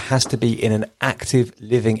clutter has to be in an active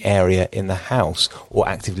living area in the house or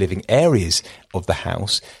active living areas of the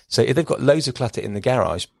house. So if they've got loads of clutter in the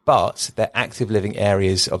garage, but their active living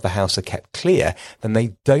areas of the house are kept clear, then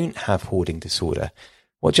they don't have hoarding disorder.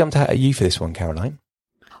 What jumped out at you for this one, Caroline?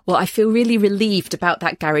 Well, I feel really relieved about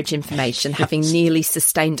that garage information, having nearly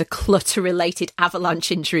sustained a clutter-related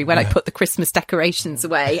avalanche injury when I put the Christmas decorations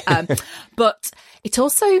away. But it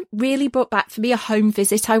also really brought back for me a home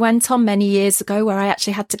visit I went on many years ago where I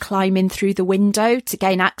actually had to climb in through the window to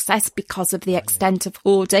gain access because of the extent of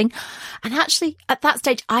hoarding. And actually, at that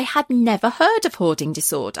stage, I had never heard of hoarding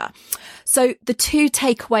disorder. So the two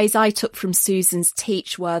takeaways I took from Susan's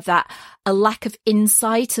teach were that a lack of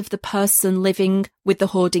insight of the person living with the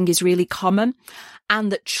hoarding is really common,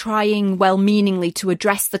 and that trying well-meaningly to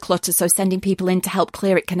address the clutter, so sending people in to help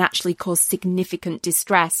clear it, can actually cause significant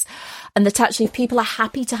distress. And that actually if people are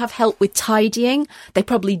happy to have help with tidying, they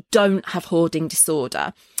probably don't have hoarding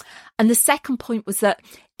disorder. And the second point was that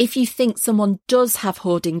if you think someone does have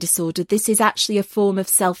hoarding disorder, this is actually a form of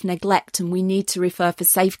self-neglect, and we need to refer for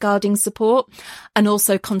safeguarding support and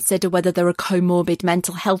also consider whether there are comorbid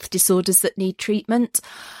mental health disorders that need treatment.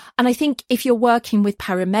 And I think if you're working with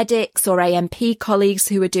paramedics or AMP colleagues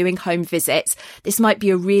who are doing home visits, this might be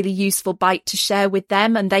a really useful bite to share with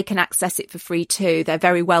them, and they can access it for free too. They're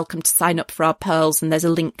very welcome to sign up for our pearls, and there's a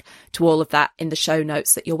link to all of that in the show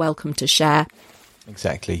notes that you're welcome to share.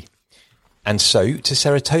 Exactly. And so to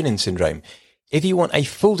serotonin syndrome. If you want a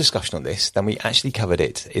full discussion on this, then we actually covered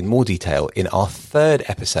it in more detail in our third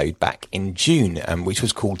episode back in June, which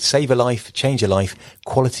was called Save a Life, Change a Life,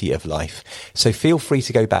 Quality of Life. So feel free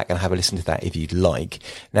to go back and have a listen to that if you'd like.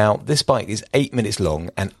 Now, this bite is 8 minutes long,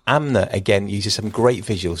 and Amna, again, uses some great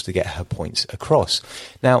visuals to get her points across.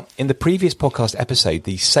 Now, in the previous podcast episode,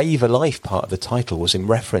 the Save a Life part of the title was in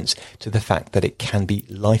reference to the fact that it can be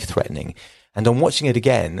life-threatening. And on watching it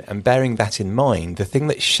again and bearing that in mind, the thing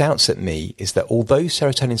that shouts at me is that although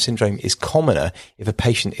serotonin syndrome is commoner if a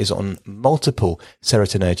patient is on multiple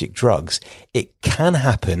serotonergic drugs, it can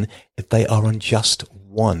happen if they are on just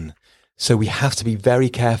one. So we have to be very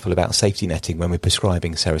careful about safety netting when we're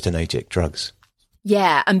prescribing serotonergic drugs.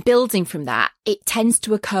 Yeah, and building from that, it tends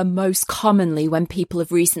to occur most commonly when people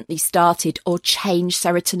have recently started or changed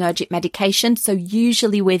serotonergic medication, so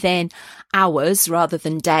usually within hours rather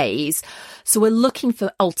than days. So we're looking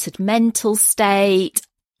for altered mental state,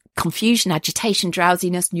 confusion, agitation,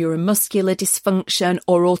 drowsiness, neuromuscular dysfunction,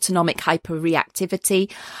 or autonomic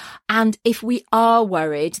hyperreactivity. And if we are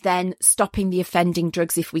worried, then stopping the offending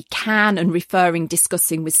drugs if we can and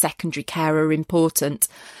discussing with secondary care are important.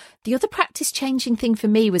 The other practice-changing thing for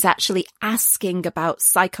me was actually asking about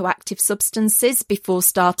psychoactive substances before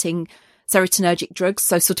starting serotonergic drugs,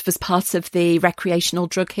 so sort of as part of the recreational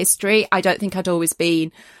drug history. I don't think I'd always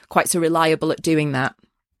been quite so reliable at doing that.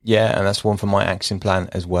 Yeah, and that's one for my action plan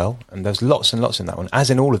as well. And there's lots and lots in that one,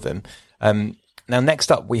 as in all of them. Now,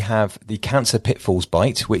 next up, we have the Cancer Pitfalls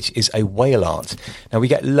Bite, which is a whale art. Now, we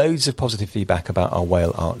get loads of positive feedback about our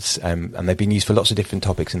whale arts, and they've been used for lots of different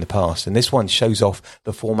topics in the past. And this one shows off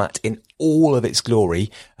the format in all of its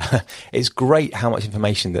glory. It's great how much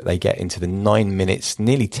information that they get into the 9 minutes,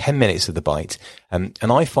 nearly 10 minutes of the bite. And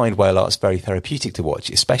I find whale arts very therapeutic to watch,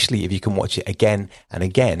 especially if you can watch it again and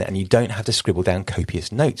again, and you don't have to scribble down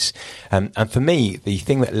copious notes. And for me, the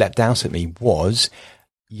thing that leapt out at me was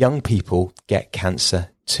young people get cancer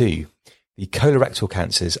too. The colorectal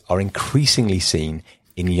cancers are increasingly seen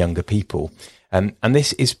in younger people. And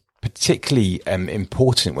this is particularly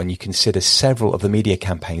important when you consider several of the media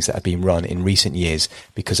campaigns that have been run in recent years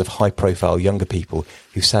because of high-profile younger people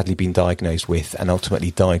who've sadly been diagnosed with and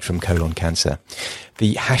ultimately died from colon cancer.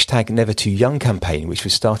 The hashtag Never Too Young campaign, which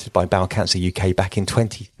was started by Bowel Cancer UK back in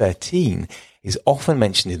 2013, is often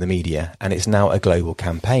mentioned in the media, and it's now a global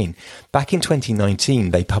campaign. Back in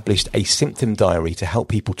 2019, they published a symptom diary to help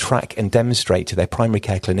people track and demonstrate to their primary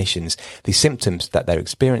care clinicians the symptoms that they're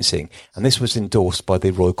experiencing. And this was endorsed by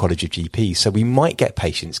the Royal College of GPs. So we might get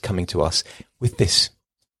patients coming to us with this.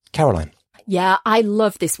 Caroline. Yeah, I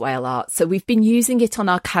love this whale art. So we've been using it on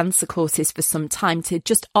our cancer courses for some time to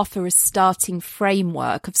just offer a starting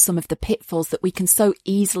framework of some of the pitfalls that we can so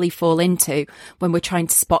easily fall into when we're trying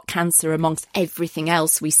to spot cancer amongst everything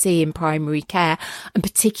else we see in primary care, and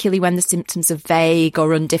particularly when the symptoms are vague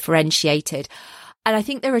or undifferentiated. And I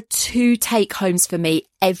think there are two take-homes for me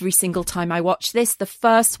every single time I watch this. The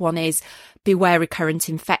first one is beware recurrent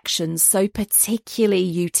infections, so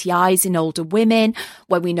particularly UTIs in older women,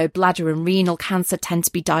 where we know bladder and renal cancer tend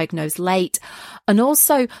to be diagnosed late, and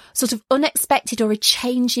also sort of unexpected or a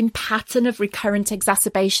change in pattern of recurrent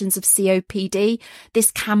exacerbations of COPD.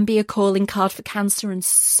 This can be a calling card for cancer and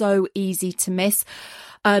so easy to miss.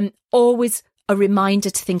 Always a reminder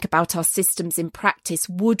to think about our systems in practice.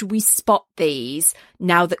 Would we spot these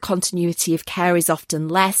now that continuity of care is often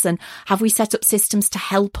less? And have we set up systems to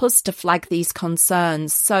help us to flag these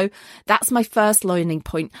concerns? So that's my first learning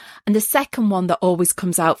point. And the second one that always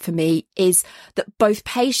comes out for me is that both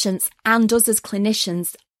patients and us as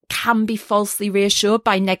clinicians can be falsely reassured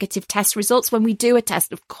by negative test results. When we do a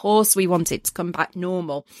test, of course, we want it to come back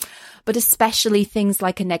normal, but especially things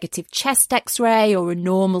like a negative chest x-ray or a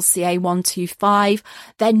normal CA125,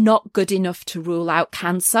 they're not good enough to rule out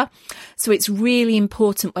cancer. So it's really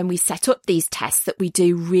important when we set up these tests that we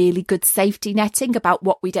do really good safety netting about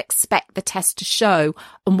what we'd expect the test to show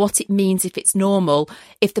and what it means if it's normal,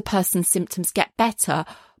 if the person's symptoms get better,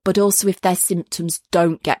 but also if their symptoms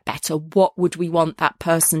don't get better, what would we want that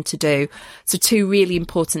person to do? So two really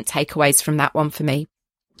important takeaways from that one for me.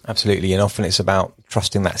 Absolutely. And often it's about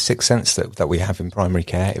trusting that sixth sense that we have in primary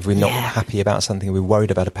care. If we're not happy about something, we're worried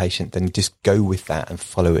about a patient, then just go with that and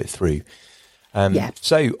follow it through.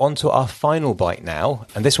 So on to our final bite now.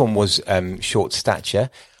 And this one was short stature.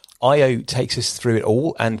 Io takes us through it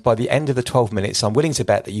all, and by the end of the 12 minutes, I'm willing to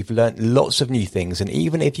bet that you've learnt lots of new things, and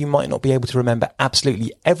even if you might not be able to remember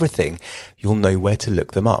absolutely everything, you'll know where to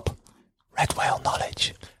look them up. Red whale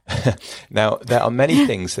knowledge. Now, there are many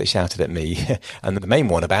things that shouted at me, and the main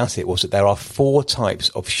one about it was that there are 4 types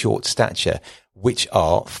of short stature, which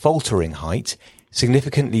are faltering height,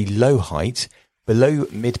 significantly low height, below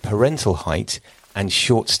mid-parental height, and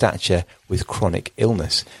short stature with chronic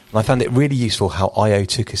illness. And I found it really useful how Io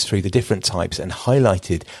took us through the different types and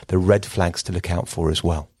highlighted the red flags to look out for as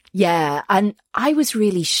well. Yeah, and I was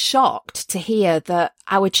really shocked to hear that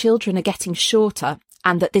our children are getting shorter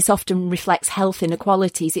and that this often reflects health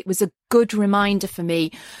inequalities. It was a good reminder for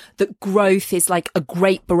me that growth is like a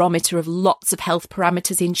great barometer of lots of health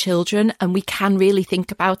parameters in children. And we can really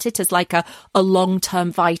think about it as like a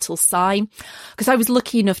long-term vital sign. Because I was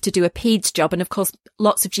lucky enough to do a peds job. And of course,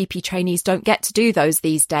 lots of GP trainees don't get to do those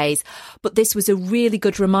these days. But this was a really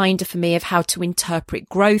good reminder for me of how to interpret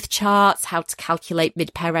growth charts, how to calculate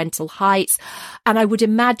mid-parental heights. And I would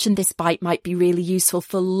imagine this bite might be really useful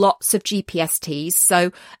for lots of GPSTs.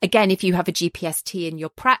 So again, if you have a GPST in your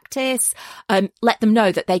practice, let them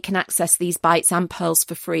know that they can access these bites and pearls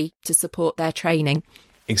for free to support their training.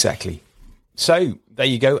 Exactly. So there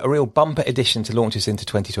you go, a real bumper edition to launch us into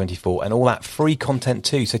 2024 and all that free content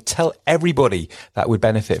too. So tell everybody that would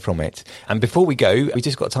benefit from it. And before we go, we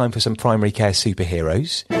just got time for some primary care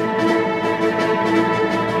superheroes.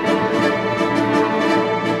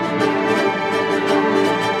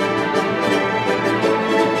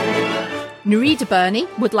 Nerida Burney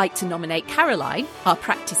would like to nominate Caroline, our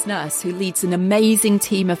practice nurse, who leads an amazing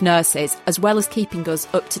team of nurses, as well as keeping us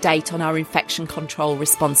up to date on our infection control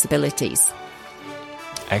responsibilities.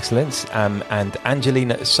 Excellent. And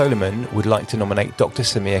Angelina Solomon would like to nominate Dr.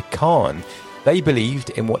 Samir Khan. They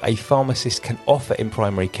believed in what a pharmacist can offer in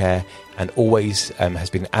primary care and always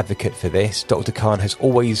has been an advocate for this. Dr. Khan has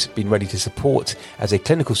always been ready to support as a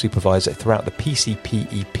clinical supervisor throughout the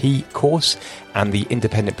PCPEP course and the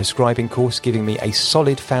independent prescribing course, giving me a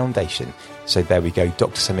solid foundation. So there we go,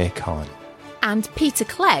 Dr. Samir Khan. And Peter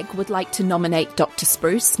Clegg would like to nominate Dr.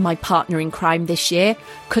 Spruce, my partner in crime this year.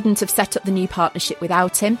 Couldn't have set up the new partnership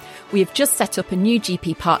without him. We have just set up a new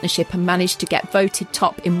GP partnership and managed to get voted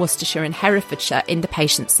top in Worcestershire and Herefordshire in the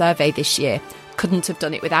patient survey this year. Couldn't have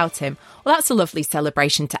done it without him. Well, that's a lovely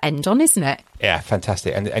celebration to end on, isn't it? Yeah,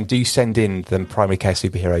 fantastic. And do send in the primary care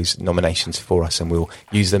superheroes nominations for us and we'll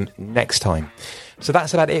use them next time. So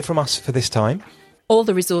that's about it from us for this time. All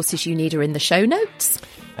the resources you need are in the show notes.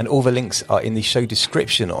 And all the links are in the show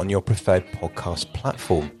description on your preferred podcast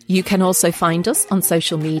platform. You can also find us on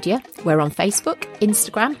social media. We're on Facebook,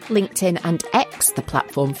 Instagram, LinkedIn and X, the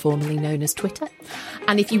platform formerly known as Twitter.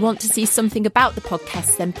 And if you want to see something about the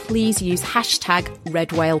podcast, then please use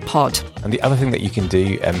 #RedWhalePod. And the other thing that you can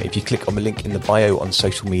do, if you click on the link in the bio on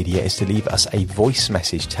social media, is to leave us a voice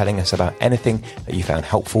message telling us about anything that you found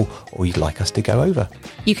helpful or you'd like us to go over.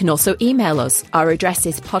 You can also email us. Our address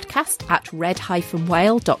is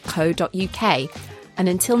podcast@red-whale.co.uk. And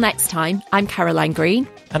until next time, I'm Caroline Green.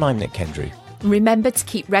 And I'm Nick Kendrew. Remember to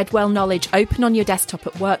keep Redwell Knowledge open on your desktop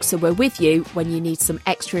at work so we're with you when you need some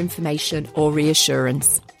extra information or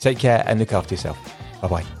reassurance. Take care and look after yourself.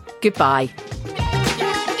 Bye-bye. Goodbye.